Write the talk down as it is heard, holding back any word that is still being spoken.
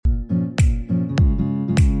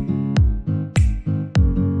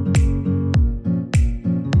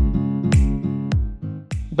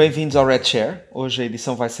Bem-vindos ao Red Chair. Hoje a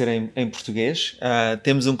edição vai ser em português.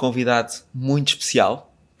 Temos um convidado muito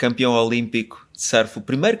especial, campeão olímpico de surf, o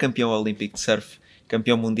primeiro campeão olímpico de surf,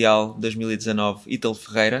 campeão mundial 2019, Ítalo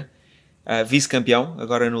Ferreira, vice-campeão,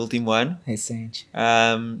 agora no último ano. Recente.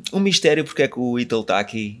 Um mistério porque é que o Ítalo está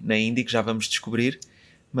aqui na Índia, que já vamos descobrir.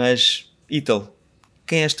 Mas, Ítalo,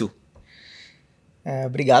 quem és tu?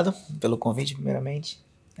 Obrigado pelo convite, primeiramente.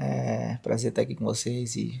 Prazer estar aqui com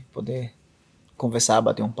vocês e poder conversar,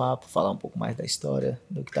 bater um papo, falar um pouco mais da história,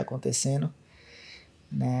 do que está acontecendo,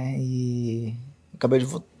 né? E acabei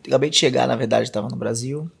de chegar, na verdade, estava no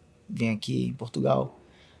Brasil, vim aqui em Portugal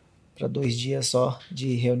para 2 dias só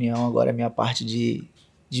de reunião, agora é minha parte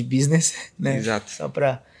de business, né? Exato. Só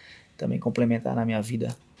para também complementar na minha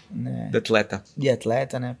vida, né? De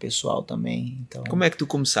atleta, né? Pessoal também. Então, como é que tu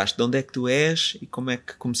começaste? De onde é que tu és e como é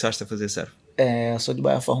que começaste a fazer surf? Eu sou de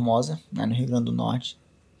Baía Formosa, né, no Rio Grande do Norte.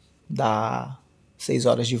 Dá 6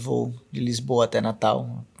 horas de voo de Lisboa até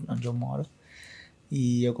Natal, onde eu moro.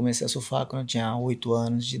 E eu comecei a surfar quando eu tinha 8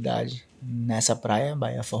 anos de idade, nessa praia,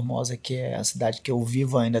 Baía Formosa, que é a cidade que eu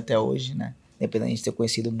vivo ainda até hoje, né? Independente de ter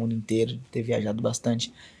conhecido o mundo inteiro, de ter viajado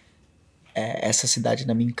bastante, essa cidade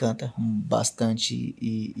ainda me encanta bastante.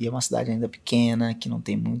 E é uma cidade ainda pequena, que não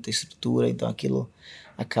tem muita estrutura, então aquilo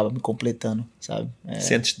acaba me completando, sabe?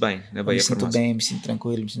 Sentes-te bem na Baía Formosa? Me sinto bem, me sinto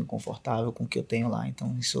tranquilo, me sinto confortável com o que eu tenho lá,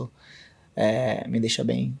 então isso me deixa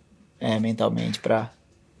bem mentalmente para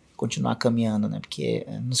continuar caminhando, né? Porque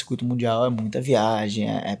no circuito mundial é muita viagem,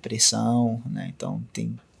 é pressão, né? Então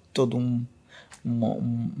tem todo um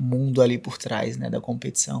mundo ali por trás, né, da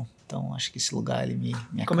competição. Então acho que esse lugar ele me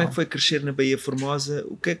acalma. Como é que foi crescer na Baía Formosa?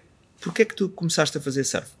 Porquê é que tu começaste a fazer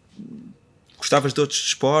surf? Gostavas de outros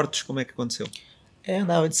esportes? Como é que aconteceu?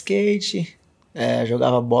 Andava de skate,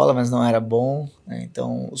 jogava bola, mas não era bom, né?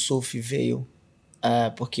 Então o surf veio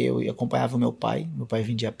porque eu acompanhava o meu pai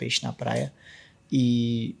vendia peixe na praia,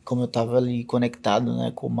 e como eu estava ali conectado,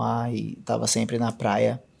 né, com o mar e estava sempre na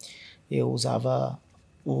praia, eu usava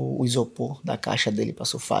o isopor da caixa dele para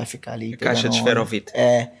surfar e ficar ali. A caixa de esferovite.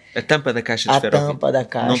 A tampa da caixa de esferovite. A tampa da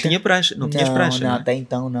caixa. Não tinha prancha, não tinhas prancha, não, né? até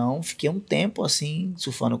então não. Fiquei um tempo assim,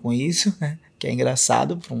 surfando com isso, né? Que é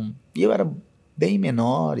engraçado. E eu era bem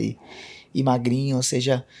menor e magrinho, ou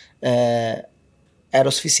seja, era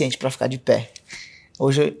o suficiente para ficar de pé.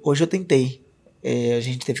 Hoje eu tentei. A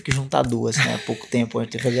gente teve que juntar 2, né? Há pouco tempo a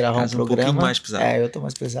gente teve que gravar um programa. Um pouquinho mais pesado. Eu tô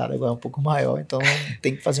mais pesado, agora é um pouco maior, então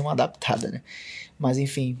tem que fazer uma adaptada, né? Mas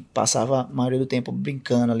enfim, passava a maioria do tempo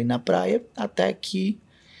brincando ali na praia, até que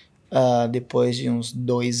depois de uns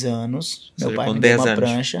 2 anos, meu pai me deu uma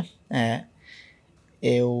prancha.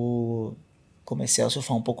 Eu comecei a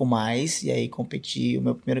surfar um pouco mais, e aí competi o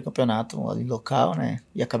meu primeiro campeonato ali local, né?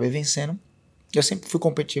 E acabei vencendo. Eu sempre fui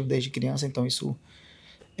competitivo desde criança, então isso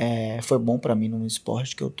foi bom pra mim no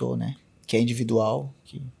esporte que eu tô, né? Que é individual,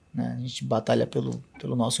 que, né, a gente batalha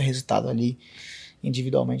pelo nosso resultado ali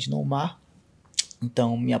individualmente no mar.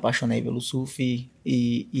 Então me apaixonei pelo surf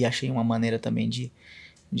e achei uma maneira também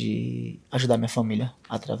de ajudar minha família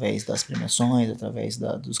através das premiações, através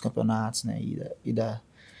dos campeonatos, né? E da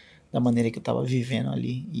maneira que eu tava vivendo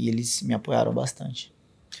ali, e eles me apoiaram bastante.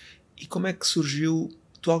 E como é que surgiu?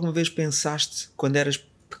 Tu alguma vez pensaste, quando eras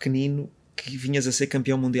pequenino, que vinhas a ser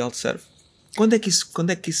campeão mundial de surf? Quando é que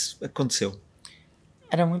isso aconteceu?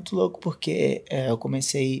 Era muito louco porque eu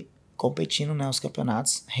comecei competindo, né, os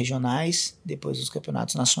campeonatos regionais, depois os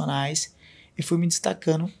campeonatos nacionais, e fui me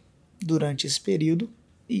destacando durante esse período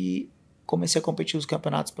e comecei a competir os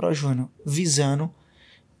campeonatos Pro Júnior, visando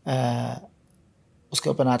os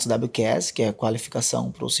campeonatos WQS, que é a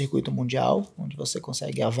qualificação para o circuito mundial, onde você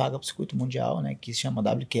consegue a vaga para o circuito mundial, né, que se chama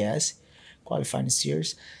WQS, Qualifying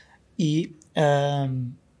Series.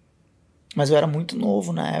 Mas eu era muito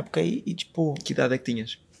novo na época e tipo... Que idade é que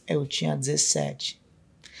tinhas? Eu tinha 17.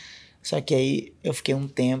 Só que aí eu fiquei um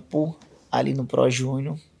tempo ali no Pro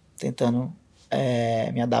Júnior, tentando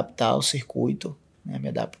me adaptar ao circuito, né, me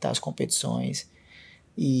adaptar às competições.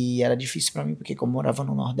 E era difícil para mim, porque como eu morava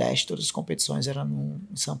no Nordeste, todas as competições eram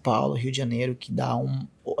em São Paulo, Rio de Janeiro, que dá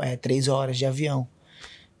 3 horas de avião.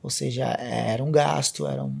 Ou seja, era um gasto,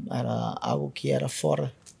 era algo que era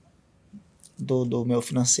fora do meu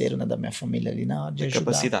financeiro, né, da minha família ali na hora de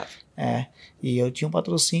ajudar. Capacidade. E eu tinha um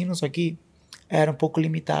patrocínio, só que era um pouco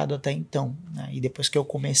limitado até então, né? E depois que eu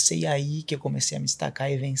comecei a me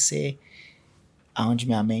destacar e vencer, aonde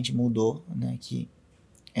minha mente mudou, né? Que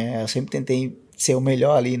eu sempre tentei ser o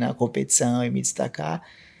melhor ali na competição e me destacar.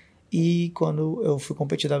 E quando eu fui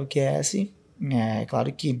competir no WQS, é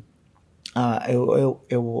claro que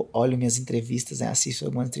eu olho minhas entrevistas, né, assisto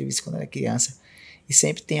algumas entrevistas quando era criança, e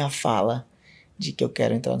sempre tem a fala de que eu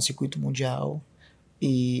quero entrar no circuito mundial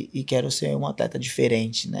e quero ser um atleta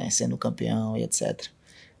diferente, né? Sendo campeão e etc.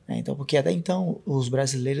 Então, porque até então, os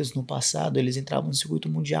brasileiros no passado, eles entravam no circuito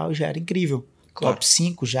mundial e já era incrível. Claro. Top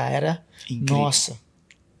 5 já era, Incrível. Nossa,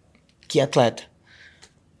 que atleta.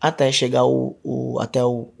 Até chegar até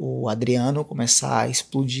o Adriano começar a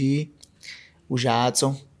explodir, o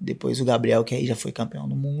Jadson, depois o Gabriel, que aí já foi campeão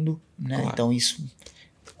do mundo, né? Claro. Então isso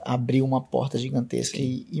abriu uma porta gigantesca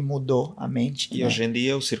e mudou a mente. E né? hoje em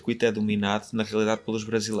dia o circuito é dominado, na realidade, pelos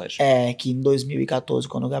brasileiros. Que em 2014,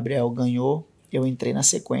 quando o Gabriel ganhou, eu entrei na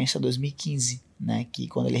sequência 2015, né? Que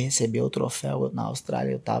quando ele recebeu o troféu na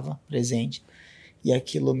Austrália, eu estava presente. E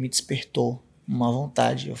aquilo me despertou uma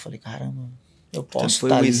vontade. Eu falei, caramba, eu posso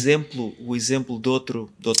Portanto, foi o exemplo de outra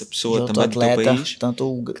pessoa também atleta, do teu país,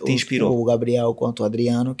 tanto que te inspirou. o Gabriel quanto o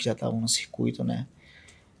Adriano, que já estavam no circuito, né?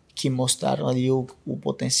 Que mostraram ali o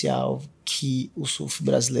potencial que o surf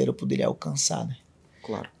brasileiro poderia alcançar, né?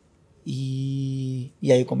 Claro. E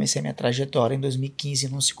aí eu comecei a minha trajetória em 2015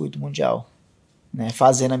 no circuito mundial, né?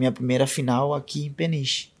 Fazendo a minha primeira final aqui em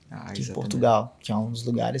Peniche, aqui em Portugal, que é um dos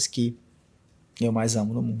lugares que eu mais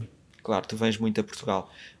amo no mundo. Claro, tu vens muito a Portugal.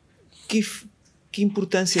 Que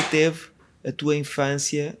importância teve a tua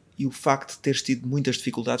infância e o facto de teres tido muitas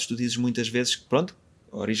dificuldades? Tu dizes muitas vezes que, pronto,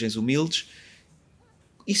 origens humildes.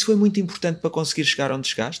 Isso foi muito importante para conseguir chegar onde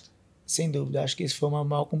chegaste? Sem dúvida, acho que esse foi o meu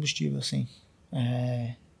maior combustível, assim.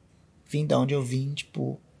 Vim de onde eu vim,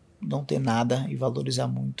 tipo, não ter nada e valorizar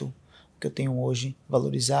muito o que eu tenho hoje,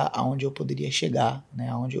 valorizar aonde eu poderia chegar, né?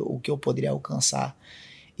 O que eu poderia alcançar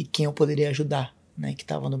e quem eu poderia ajudar, né? Que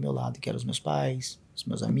estava do meu lado, que eram os meus pais, os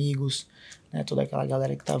meus amigos, né? Toda aquela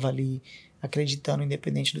galera que estava ali acreditando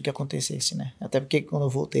independente do que acontecesse, né? Até porque quando eu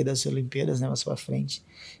voltei das Olimpíadas, né, mais pra frente,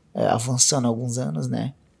 avançando alguns anos,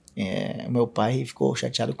 né? Meu pai ficou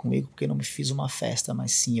chateado comigo porque eu não me fiz uma festa,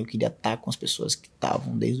 mas sim, eu queria estar com as pessoas que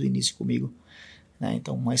estavam desde o início comigo, né?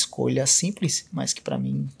 Então uma escolha simples, mas que para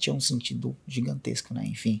mim tinha um sentido gigantesco, né?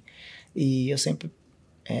 Enfim, e eu sempre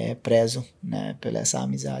prezo, né, pela essa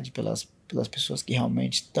amizade, pelas pessoas que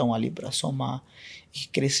realmente estão ali para somar e que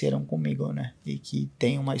cresceram comigo, né? E que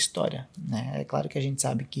tem uma história, né? É claro que a gente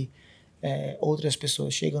sabe que outras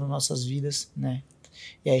pessoas chegam nas nossas vidas, né?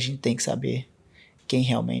 E aí a gente tem que saber quem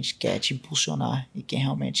realmente quer te impulsionar e quem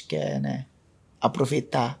realmente quer, né,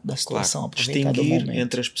 aproveitar da situação, claro, aproveitar do distinguir momento.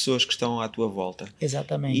 entre as pessoas que estão à tua volta.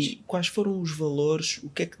 Exatamente. E quais foram os valores, o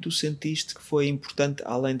que é que tu sentiste que foi importante,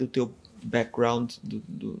 além do teu background,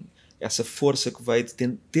 essa força que veio de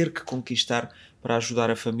ter que conquistar para ajudar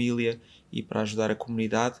a família e para ajudar a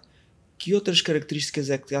comunidade? Que outras características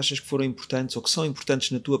é que achas que foram importantes ou que são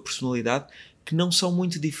importantes na tua personalidade, que não são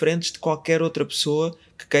muito diferentes de qualquer outra pessoa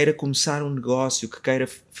que queira começar um negócio, que queira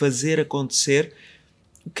fazer acontecer?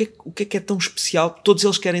 O que é tão especial? Todos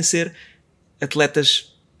eles querem ser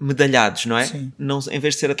atletas medalhados, não é? Sim. Não, em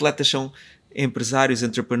vez de ser atletas, são empresários,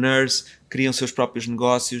 entrepreneurs, criam seus próprios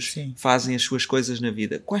negócios, Sim. fazem as suas coisas na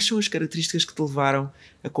vida. Quais são as características que te levaram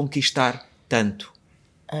a conquistar tanto?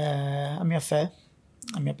 A minha fé,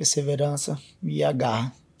 a minha perseverança e a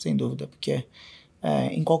garra, sem dúvida, porque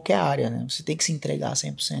em qualquer área, né, você tem que se entregar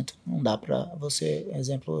 100%. Não dá para você,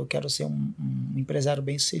 exemplo, eu quero ser um empresário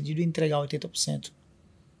bem sucedido e entregar 80%.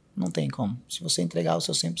 Não tem como. Se você entregar o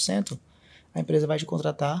seu 100%, a empresa vai te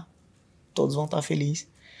contratar, todos vão estar felizes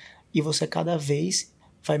e você cada vez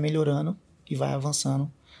vai melhorando e vai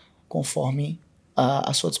avançando conforme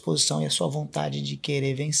a sua disposição e a sua vontade de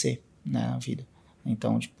querer vencer, né, na vida.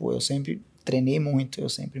 Então, tipo, eu sempre treinei muito, eu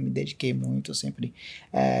sempre me dediquei muito, eu sempre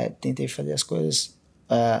tentei fazer as coisas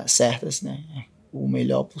certas, né, o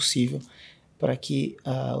melhor possível para que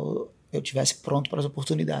eu tivesse pronto para as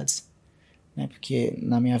oportunidades, né, porque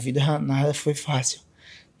na minha vida nada foi fácil.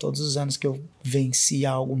 Todos os anos que eu venci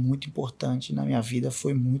algo muito importante na minha vida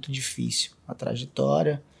foi muito difícil. A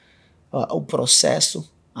trajetória, o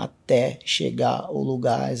processo até chegar ao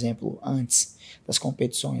lugar, exemplo, antes das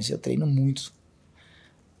competições. Eu treino muito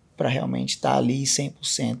para realmente estar ali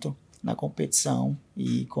 100% na competição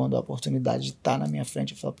e quando a oportunidade está na minha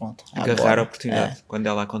frente, eu falo, pronto, agarrar agora, a oportunidade quando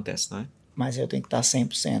ela acontece, não é? Mas eu tenho que estar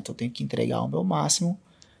 100%, eu tenho que entregar o meu máximo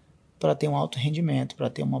para ter um alto rendimento, para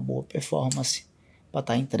ter uma boa performance, para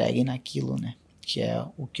estar entregue naquilo, né? Que é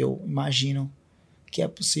o que eu imagino que é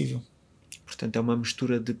possível. Portanto, é uma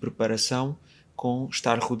mistura de preparação com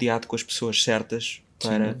estar rodeado com as pessoas certas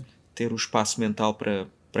para ter o espaço mental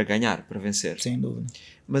para ganhar, para vencer. Sem dúvida.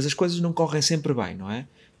 Mas as coisas não correm sempre bem, não é?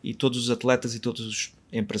 E todos os atletas e todos os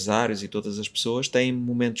empresários e todas as pessoas têm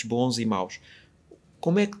momentos bons e maus.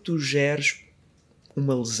 Como é que tu geres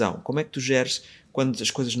uma lesão? Como é que tu geres quando as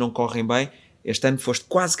coisas não correm bem? Este ano foste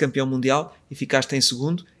quase campeão mundial e ficaste em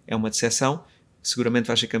segundo, é uma decepção, seguramente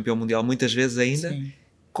vais ser campeão mundial muitas vezes ainda. Sim.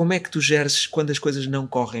 Como é que tu geres quando as coisas não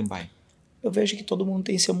correm bem? Eu vejo que todo mundo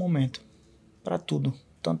tem seu momento para tudo.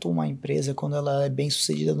 Tanto uma empresa, quando ela é bem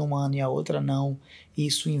sucedida num ano e a outra não, e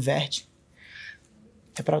isso inverte.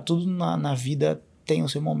 É para tudo na vida tem o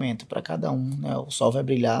seu momento, para cada um, né? O sol vai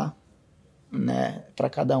brilhar, né, para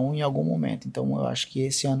cada um em algum momento. Então eu acho que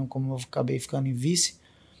esse ano, como eu acabei ficando em vice,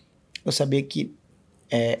 eu sabia que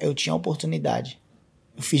eu tinha a oportunidade.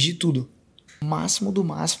 Eu fiz de tudo. O máximo do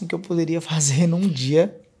máximo que eu poderia fazer num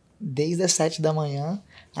dia, desde as 7 da manhã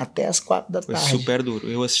até as 4 da tarde. Foi super duro,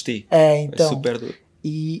 eu assisti. Então, foi super duro.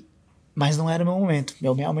 Mas não era o meu momento.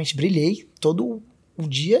 Eu realmente brilhei todo o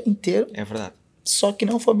dia inteiro. É verdade. Só que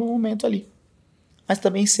não foi o meu momento ali. Mas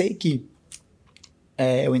também sei que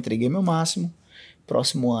eu entreguei meu máximo.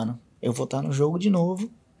 Próximo ano eu vou estar no jogo de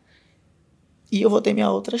novo. E eu vou ter minha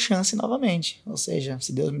outra chance novamente. Ou seja,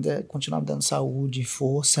 se Deus continuar me dando saúde,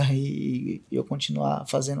 força e eu continuar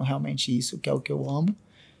fazendo realmente isso, que é o que eu amo,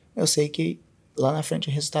 eu sei que lá na frente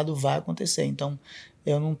o resultado vai acontecer. Então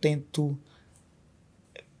eu não tento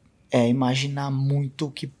imaginar muito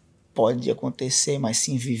o que pode acontecer, mas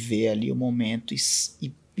sim viver ali o momento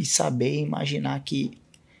e saber imaginar que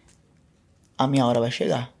a minha hora vai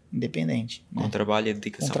chegar, independente. Com trabalho e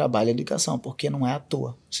dedicação. Com trabalho e dedicação, porque não é à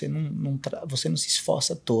toa. Você não se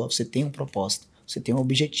esforça à toa, você tem um propósito, você tem um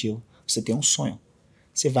objetivo, você tem um sonho.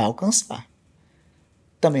 Você vai alcançar.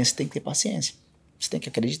 Também você tem que ter paciência. Você tem que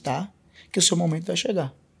acreditar que o seu momento vai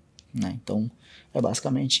chegar. Né? Então, é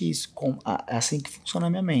basicamente isso. É assim que funciona a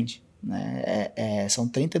minha mente. Né? São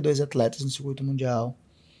 32 atletas no circuito mundial.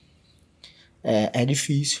 É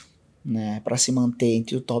difícil, né? Para se manter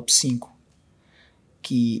entre o top 5,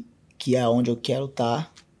 que é onde eu quero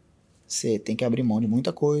estar. Você tem que abrir mão de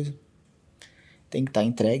muita coisa. Tem que estar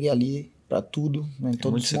entregue ali para tudo, né? Em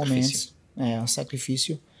todos os momentos. É um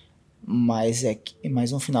sacrifício, mas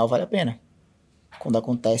no final vale a pena. Quando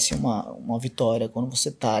acontece uma vitória, quando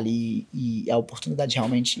você tá ali e a oportunidade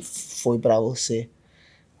realmente foi para você,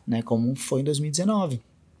 né? Como foi em 2019.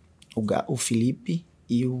 O Felipe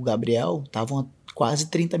e o Gabriel estavam a quase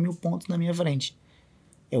 30 mil pontos na minha frente.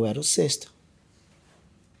 Eu era o sexto.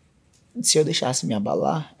 Se eu deixasse me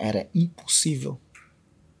abalar, era impossível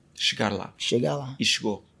chegar lá. E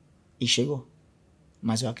chegou.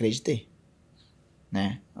 Mas eu acreditei.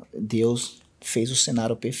 Né? Deus fez o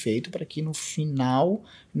cenário perfeito para que no final,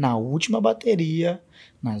 na última bateria,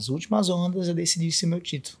 nas últimas ondas, eu decidisse o meu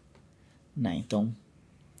título. Né? Então,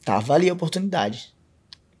 tava ali a oportunidade.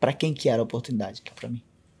 Para quem que era a oportunidade? Para mim.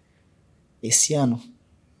 Esse ano,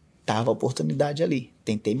 tava a oportunidade ali.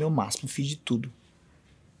 Tentei meu máximo, fiz de tudo.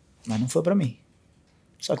 Mas não foi para mim.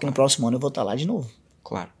 Só que no próximo ano eu vou estar lá de novo.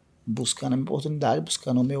 Claro. Buscando a minha oportunidade,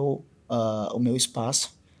 buscando o meu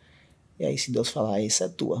espaço. E aí, se Deus falar, essa é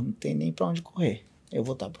tua, não tem nem pra onde correr, eu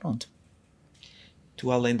vou estar pronto.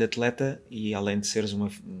 Tu, além de atleta e além de seres uma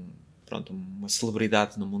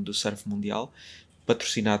celebridade no mundo do surf mundial,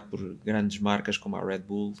 patrocinado por grandes marcas como a Red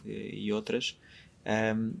Bull e outras,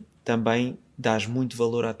 também dás muito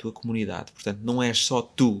valor à tua comunidade. Portanto, não és só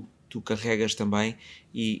tu carregas também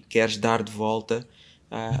e queres dar de volta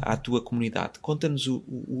à tua comunidade. Conta-nos o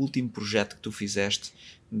último projeto que tu fizeste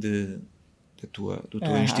do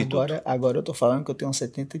teu instituto. Agora eu tô falando que eu tenho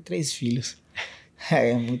 73 filhos.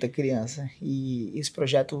 É muita criança. E esse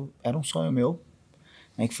projeto era um sonho meu,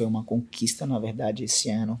 né, que foi uma conquista, na verdade, esse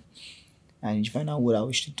ano. A gente vai inaugurar o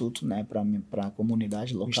instituto, né, para a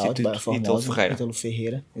comunidade local de Baía Formosa. Ítalo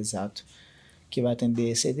Ferreira, exato. Que vai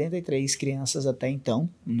atender 73 crianças até então.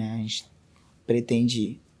 Né? A gente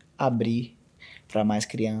pretende abrir para mais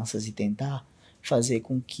crianças e tentar fazer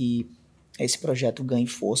com que esse projeto ganhe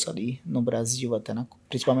força ali no Brasil,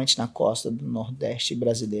 principalmente na costa do Nordeste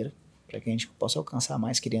brasileiro, para que a gente possa alcançar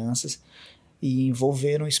mais crianças e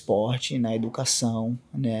envolver no esporte, na educação,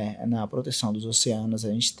 né, na proteção dos oceanos.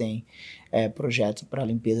 A gente tem projetos para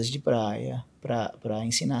limpezas de praia, para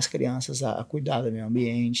ensinar as crianças a cuidar do meio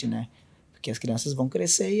ambiente, né? Porque as crianças vão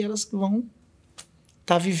crescer e elas vão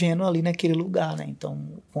estar vivendo ali naquele lugar, né?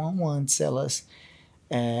 Então, quanto antes elas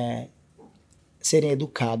serem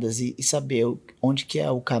educadas e saber onde que é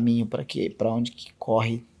o caminho para onde que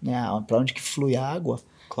corre, né? Para onde que flui a água,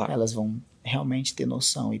 claro. Elas vão realmente ter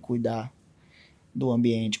noção e cuidar do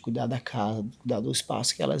ambiente, cuidar da casa, cuidar do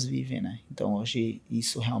espaço que elas vivem, né? Então, hoje,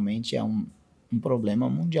 isso realmente é um problema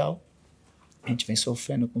mundial. A gente vem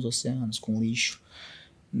sofrendo com os oceanos, com lixo,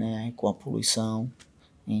 né, com a poluição,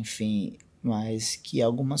 enfim, mas que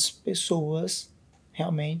algumas pessoas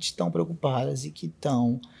realmente estão preocupadas e que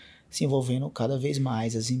estão se envolvendo cada vez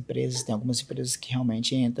mais. As empresas, tem algumas empresas que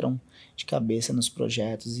realmente entram de cabeça nos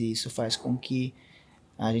projetos e isso faz com que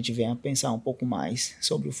a gente venha pensar um pouco mais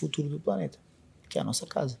sobre o futuro do planeta, que é a nossa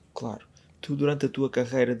casa. Claro. Tu, durante a tua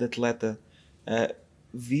carreira de atleta,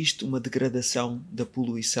 viste uma degradação da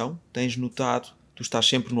poluição? Tens notado? Tu estás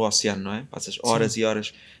sempre no oceano, não é? Passas horas e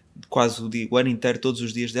horas, quase o ano inteiro, todos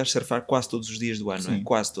os dias. Deves surfar quase todos os dias do ano, não é?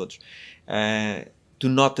 Quase todos. Tu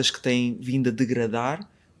notas que tem vindo a degradar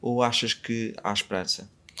ou achas que há esperança?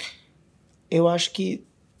 Eu acho que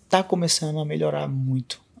está começando a melhorar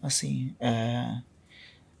muito. Assim,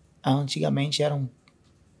 antigamente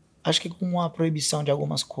acho que com a proibição de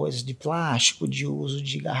algumas coisas, de plástico, de uso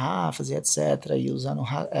de garrafas e etc., e usando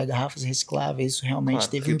garrafas recicláveis, isso realmente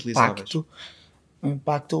teve um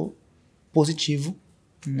impacto positivo,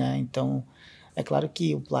 né? Então, é claro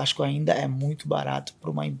que o plástico ainda é muito barato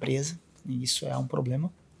para uma empresa, e isso é um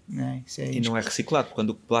problema, né? E não é reciclado.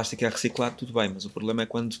 Quando o plástico é reciclado, tudo bem, mas o problema é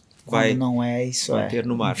quando vai não é, isso ter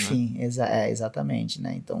no mar, enfim, não é? Exatamente,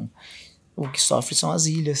 né? Então, o que sofre são as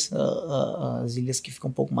ilhas, as ilhas que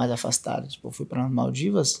ficam um pouco mais afastadas. Tipo, eu fui para as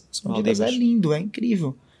Maldivas é lindo, é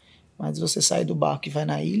incrível, mas você sai do barco e vai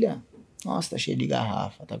na ilha, nossa, tá cheio de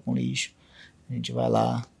garrafa, tá com lixo. A gente vai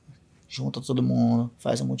lá, junta todo mundo,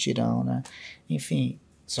 faz um mutirão, né? Enfim,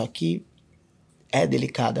 só que é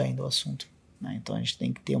delicado ainda o assunto, né? Então a gente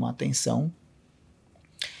tem que ter uma atenção,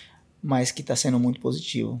 mas que está sendo muito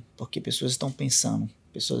positivo, porque pessoas estão pensando,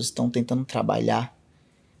 pessoas estão tentando trabalhar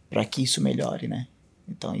para que isso melhore, né?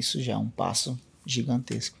 Então isso já é um passo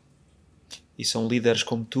gigantesco. E são líderes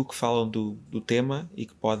como tu que falam do tema e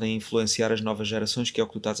que podem influenciar as novas gerações, que é o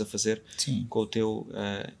que tu estás a fazer com o teu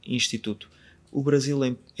instituto. O Brasil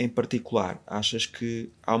em particular, achas que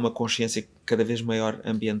há uma consciência cada vez maior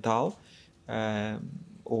ambiental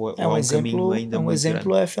ou há um caminho ainda muito grande? Um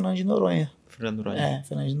exemplo é Fernando de Noronha. Fernando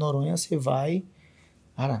de Noronha você vai,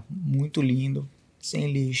 cara, muito lindo,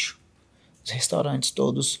 sem lixo. Os restaurantes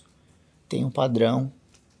todos têm um padrão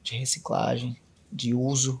de reciclagem, de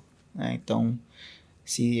uso, né? Então,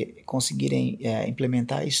 se conseguirem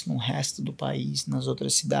implementar isso no resto do país, nas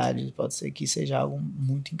outras cidades, pode ser que seja algo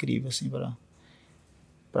muito incrível assim,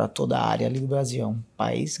 para toda a área ali do Brasil. É um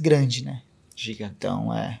país grande, né? Gigante. Então,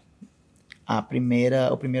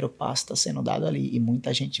 o primeiro passo está sendo dado ali e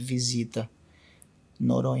muita gente visita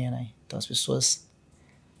Noronha, né? Então, as pessoas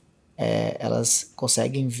elas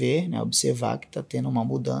conseguem ver, né, observar que está tendo uma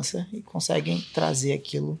mudança e conseguem trazer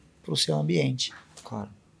aquilo para o seu ambiente. Claro.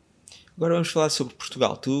 Agora vamos falar sobre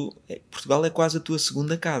Portugal. Portugal é quase a tua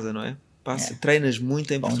segunda casa, não é? Treinas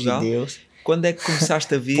muito em Pão Portugal. De Deus. Quando é que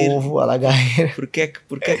começaste a vir? Povo, alagareira. Porquê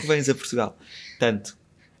é que vens a Portugal? Tanto?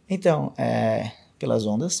 Então, pelas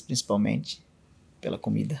ondas, principalmente, pela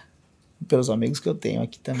comida, pelos amigos que eu tenho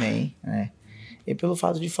aqui também, né? E pelo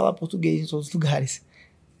fato de falar português em todos os lugares.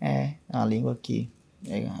 A língua aqui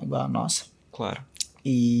é igual a nossa. Claro.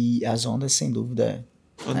 E as ondas, sem dúvida,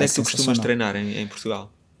 Onde é que tu costumas treinar em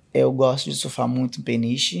Portugal? Eu gosto de surfar muito em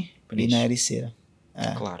Peniche e na Ericeira.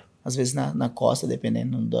 Claro. Às vezes na costa,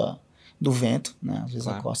 dependendo do vento, né? Às vezes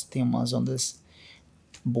a costa tem umas ondas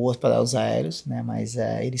boas para dar os aéreos, né? Mas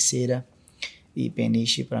Ericeira e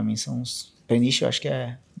Peniche, para mim, são os... Peniche eu acho que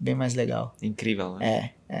é bem mais legal. Incrível,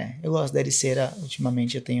 né? Eu gosto da Ericeira.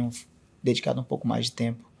 Ultimamente eu tenho dedicado um pouco mais de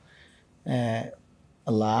tempo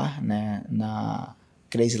lá, né? Na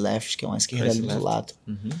Crazy Left, que é uma esquerda ali do lado.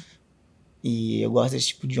 Uhum. E eu gosto desse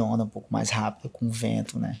tipo de onda um pouco mais rápida, com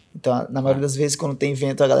vento, né? Então, na maioria das vezes, quando tem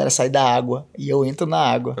vento, a galera sai da água e eu entro na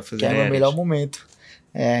água, que é o meu melhor momento.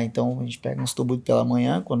 Então a gente pega uns tubos pela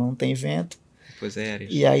manhã, quando não tem vento. Depois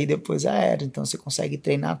aéreos. E aí depois aéreo. Então você consegue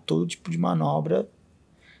treinar todo tipo de manobra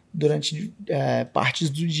durante partes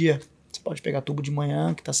do dia. Você pode pegar tubo de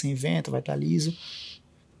manhã, que tá sem vento, vai estar liso.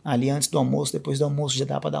 Ali antes do almoço, depois do almoço, já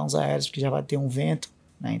dá para dar uns aéreos, porque já vai ter um vento,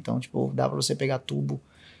 né? Então, tipo, dá para você pegar tubo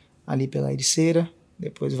ali pela Ericeira,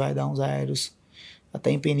 depois vai dar uns aéreos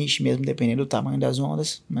até em Peniche mesmo, dependendo do tamanho das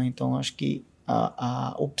ondas, né? Então acho que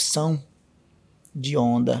a opção de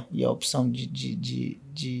onda e a opção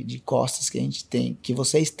de costas que a gente tem, que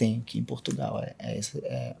vocês têm aqui em Portugal,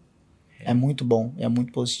 é muito bom, é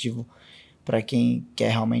muito positivo para quem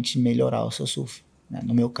quer realmente melhorar o seu surf, né?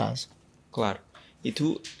 No meu caso. Claro. E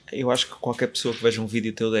eu acho que qualquer pessoa que veja um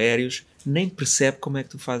vídeo teu de aéreos nem percebe como é que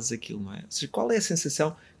tu fazes aquilo, não é? Ou seja, qual é a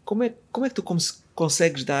sensação? Como é que tu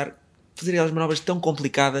consegues fazer aquelas manobras tão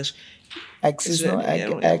complicadas?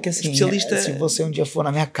 Que assim, se você um dia for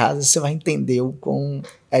na minha casa, você vai entender o quão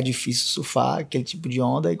é difícil surfar aquele tipo de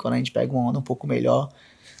onda, e quando a gente pega uma onda um pouco melhor,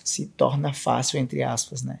 se torna fácil, entre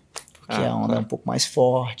aspas, né? Porque a onda é um pouco mais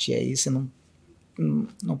forte, e aí você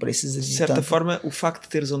não precisa de certa forma, o facto de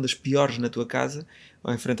teres ondas piores na tua casa,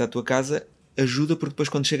 ou em frente à tua casa, ajuda, porque depois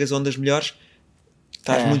quando chegas a ondas melhores,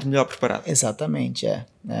 Estás muito melhor preparado. Exatamente, é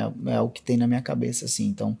o que tem na minha cabeça, assim.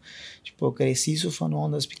 Então, tipo, eu cresci surfando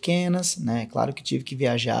ondas pequenas, né? Claro que tive que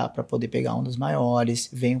viajar para poder pegar ondas maiores.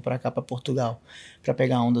 Venho para cá, para Portugal, para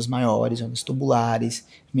pegar ondas maiores, ondas tubulares.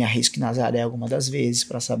 Me arrisco em Nazaré algumas das vezes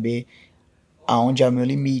para saber aonde é o meu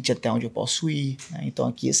limite, até onde eu posso ir, né? Então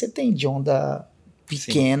aqui você tem de onda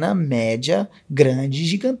pequena, média, grande e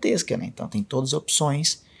gigantesca, né? Então tem todas as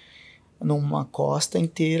opções numa costa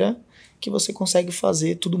inteira que você consegue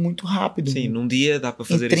fazer tudo muito rápido. Sim, num dia dá para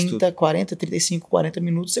fazer isso tudo. Em 30, 40, 35, 40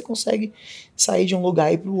 minutos você consegue sair de um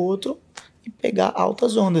lugar e ir para o outro e pegar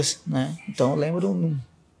altas ondas, né? Então eu lembro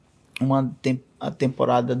a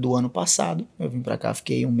temporada do ano passado, eu vim para cá,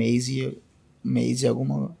 fiquei um mês e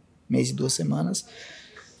 2 semanas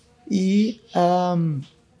e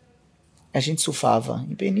a gente surfava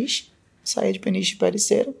em Peniche, saía de Peniche para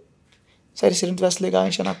Ericeira. Se a Ericeira não tivesse legal, a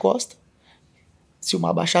gente ia na costa. Se o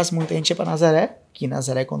mar baixasse muito, a gente ia para Nazaré, que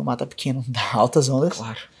Nazaré, quando o mar tá pequeno, dá altas ondas.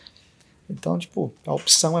 Claro. Então, tipo, a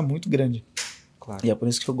opção é muito grande. Claro. E é por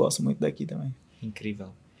isso que eu gosto muito daqui também. Incrível.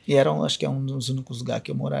 E acho que é um dos únicos lugares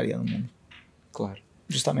que eu moraria no mundo. Claro.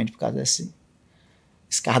 Justamente por causa desse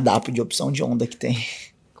cardápio de opção de onda que tem.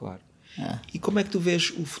 Claro. E como é que tu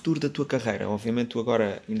vês o futuro da tua carreira? Obviamente tu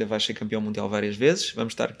agora ainda vais ser campeão mundial várias vezes,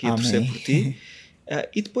 vamos estar aqui a torcer por ti.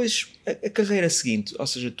 E depois a carreira seguinte, ou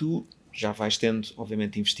seja, tu já vais tendo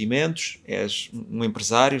obviamente investimentos, és um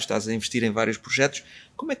empresário, estás a investir em vários projetos.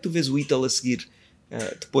 Como é que tu vês o Ítalo a seguir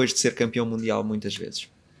depois de ser campeão mundial muitas vezes?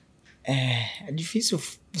 É difícil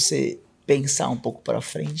você pensar um pouco para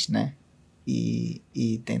frente, né?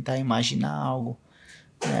 E tentar imaginar algo.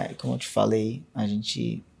 Como eu te falei,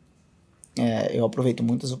 eu aproveito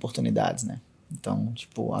muitas oportunidades, né? Então,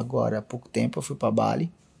 tipo, agora há pouco tempo eu fui para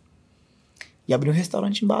Bali e abri um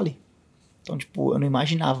restaurante em Bali. Então, tipo, eu não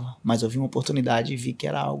imaginava, mas eu vi uma oportunidade e vi que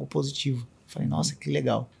era algo positivo. Falei, nossa, que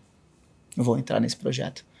legal. Eu vou entrar nesse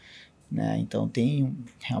projeto, né? Então, tenho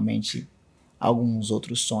realmente alguns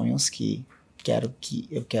outros sonhos que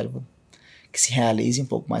eu quero que se realize um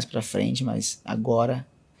pouco mais para frente, mas agora,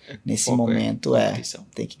 nesse momento,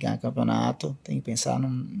 tem que ganhar campeonato, tem que pensar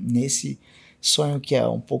nesse sonho que é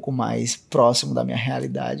um pouco mais próximo da minha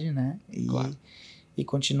realidade, né? E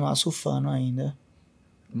continuar surfando ainda.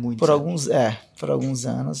 Por alguns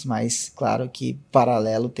anos, mas claro que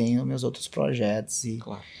paralelo tenho meus outros projetos e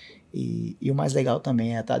o mais legal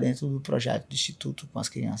também é estar dentro do projeto do Instituto com as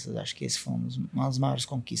crianças. Acho que esse foi uma das maiores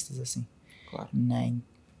conquistas, assim, né?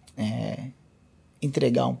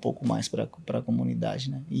 Entregar um pouco mais para a comunidade,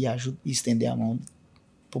 né? E estender a mão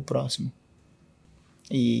pro próximo.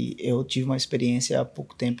 E eu tive uma experiência há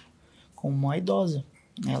pouco tempo com uma idosa.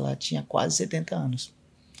 Ela tinha quase 70 anos.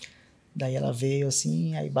 Daí ela veio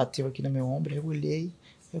assim, aí bateu aqui no meu ombro, eu olhei,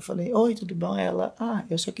 eu falei, oi, tudo bom? Ela,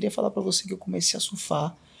 eu só queria falar pra você que eu comecei a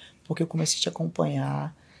surfar, porque eu comecei a te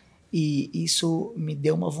acompanhar, e isso me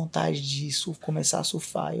deu uma vontade de começar a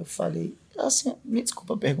surfar. Eu falei, assim, me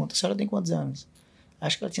desculpa a pergunta, a senhora tem quantos anos?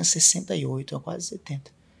 Acho que ela tinha 68, quase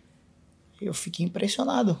 70. Eu fiquei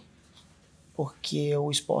impressionado, porque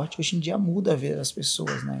o esporte hoje em dia muda a vida das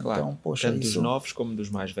pessoas, né? Claro, então, poxa, tanto dos novos como dos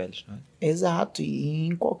mais velhos, não é? Exato, e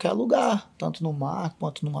em qualquer lugar, tanto no mar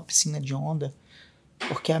quanto numa piscina de onda,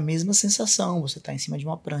 porque é a mesma sensação, você está em cima de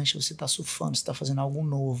uma prancha, você está surfando, você está fazendo algo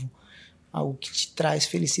novo, algo que te traz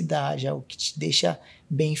felicidade, algo que te deixa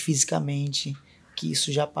bem fisicamente, que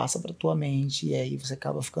isso já passa para tua mente, e aí você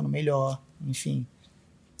acaba ficando melhor, enfim,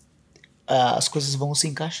 as coisas vão se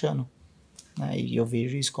encaixando, né? E eu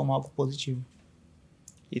vejo isso como algo positivo.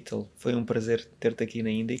 Ítalo, foi um prazer ter-te aqui na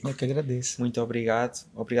Índico. Eu que agradeço. Muito obrigado.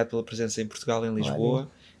 Obrigado pela presença em Portugal, em Lisboa.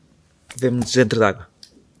 Valeu. Vemo-nos dentro d'água.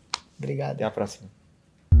 Obrigado. Até à próxima.